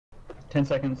10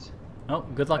 seconds. Oh,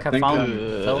 good luck, have fun,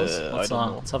 fellas.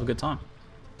 Let's have a good time.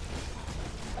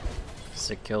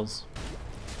 Sick kills.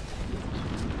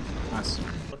 Nice.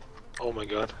 Oh my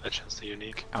god, I chanced the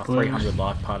unique. Our 300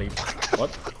 life party.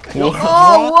 What?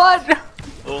 Oh, what?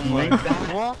 Oh my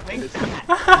god. Make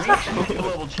that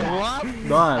global chat.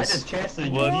 Nice. I just chanced the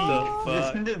What unique. the fuck?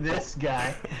 Listen to this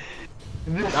guy.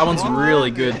 That one's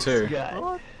really good too.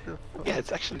 Yeah,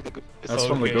 it's actually the good. That's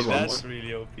one of the good ones. That's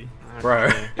really OP. Bro.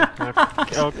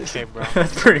 Okay, bro.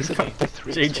 That's pretty fun.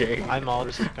 GG. I'm all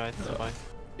this guy, that's fine.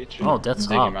 Oh, death's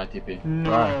Taking up. my TP.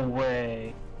 No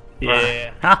way.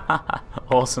 Yeah.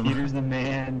 Awesome. Peter's the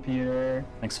man, Peter.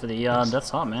 Thanks for the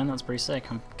death's up, man. That's pretty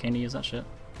sick. I'm keen to use that shit.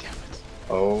 Damn it.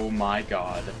 Oh my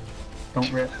god.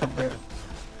 Don't rip, don't rip.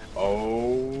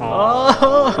 Oh.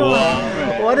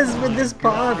 Oh, what is with this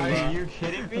party? Are you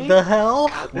kidding me? The hell?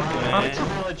 Wow, it's a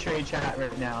military chat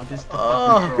right now, just to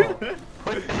Oh. fucking troll.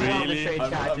 Put this on the Really? trade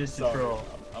chat just to troll.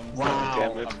 I'm Wow. sorry.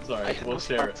 Damn it. I'm sorry. I had We'll no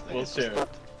share it. spots. I We'll had no share it.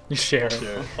 spots. You share it.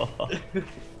 Share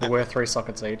it. We're 3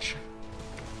 sockets each.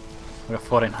 We got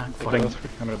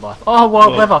 1400 life. Oh,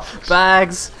 what Whoa. lever?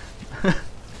 Bags!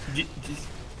 Just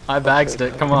I bagsed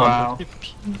it, come on. Wow.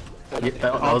 Yeah,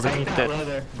 that I'll was a take that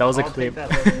leather. that was a I'll clip. take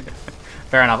that leather.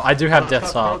 Fair enough. I do have Oh,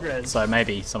 death's tough up, progress. so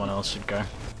maybe someone else should go.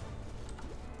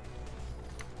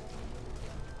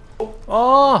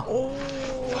 Oh!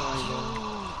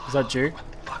 Is that Duke?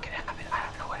 Fucking happened. I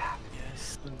don't know what happened.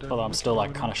 Yes. Well, I'm still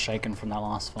like kind of shaken from that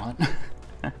last fight.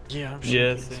 Yeah, I'm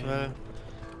Yes. as well.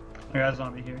 I got a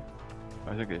zombie here.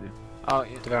 I think I do. Oh,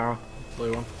 yeah. Devour,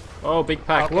 blue one. Oh, big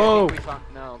pack. Okay, Whoa! I think we found...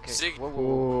 No, okay. Zig- Whoa, whoa,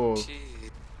 whoa. Whoa.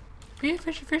 Jeez.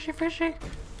 Fishy, fishy, fishy.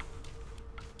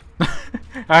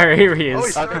 Alright, here he Oh, is.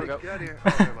 he's Okay, already, go. get out of here.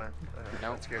 Oh, never mind.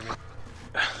 No. That scared me.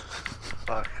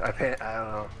 Fuck, I don't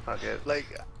know. Fuck it. Like,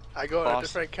 I go on a Boss.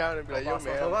 different account and be like, yo, Boss,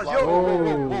 man. boss, Yo,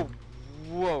 Whoa!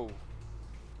 Whoa.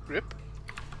 Rip.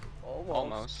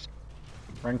 Almost.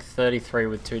 Rank 33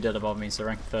 with 2 dead above me, so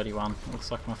rank 31.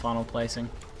 Looks like my final placing.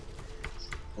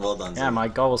 Well done, Yeah, my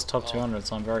goal was top 200,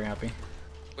 so I'm very happy.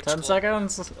 Which 10 one?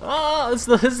 seconds! Oh,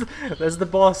 there's the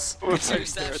boss! Sorry,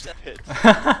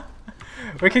 stab.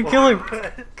 We can kill him!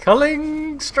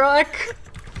 Culling strike!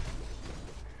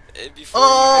 Before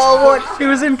Oh, what? He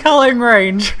was in culling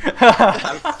range!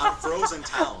 I'm frozen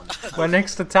town. My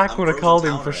next attack would have frozen culled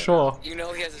him town for right sure. you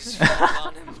know he has a strap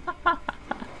on him. I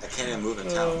can't even move in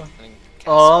town. I mean,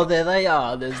 Oh, there they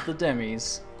are. There's the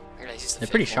demis. yeah, he's just a They're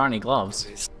pretty fake shiny one.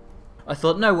 gloves. I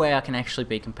thought, no way I can actually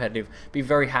be competitive. Be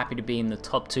very happy to be in the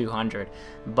top 200.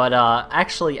 But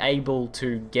actually able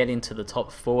to get into the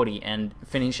top 40 and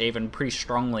finish even pretty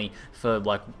strongly for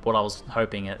like what I was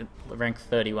hoping at rank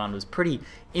 31 was pretty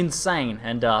insane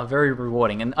and very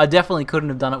rewarding. And I definitely couldn't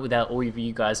have done it without all of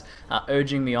you guys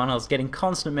urging me on. I was getting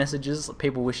constant messages,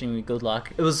 people wishing me good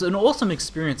luck. It was an awesome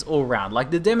experience all around. Like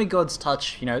the Demigod's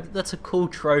Touch, you know, that's a cool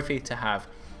trophy to have.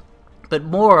 But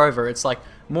moreover, it's like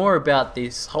more about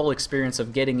this whole experience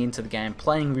of getting into the game,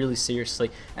 playing really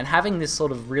seriously, and having this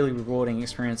sort of really rewarding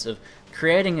experience of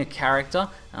creating a character,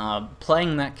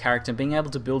 playing that character, being able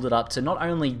to build it up to not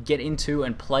only get into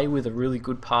and play with a really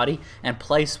good party and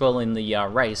place well in the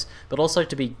race, but also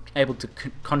to be able to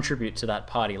contribute to that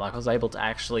party. Like I was able to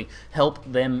actually help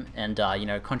them and you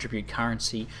know, contribute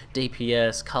currency,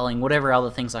 DPS, culling, whatever other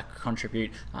things I could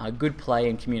contribute, good play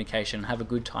and communication, have a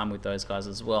good time with those guys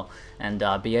as well, and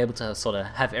be able to sort of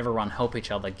have everyone help each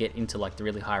other get into like the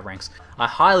really high ranks. I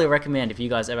highly recommend if you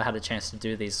guys ever had a chance to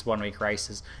do these 1 week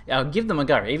races, give them a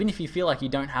go, even if you feel like you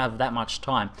don't have that much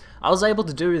time. I was able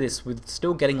to do this with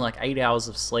still getting like 8 hours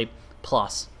of sleep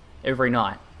plus every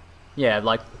night. Yeah,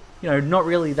 like, you know, not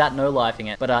really that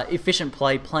no-lifing it, but efficient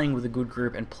play, playing with a good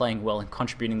group and playing well and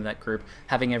contributing to that group,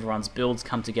 having everyone's builds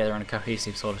come together in a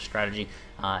cohesive sort of strategy,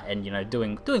 and, you know,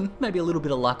 doing maybe a little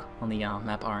bit of luck on the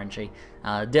map RNG,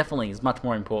 definitely is much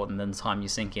more important than the time you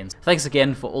sink in. Thanks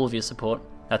again for all of your support.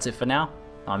 That's it for now.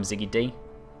 I'm ZiggyD,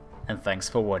 and thanks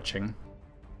for watching.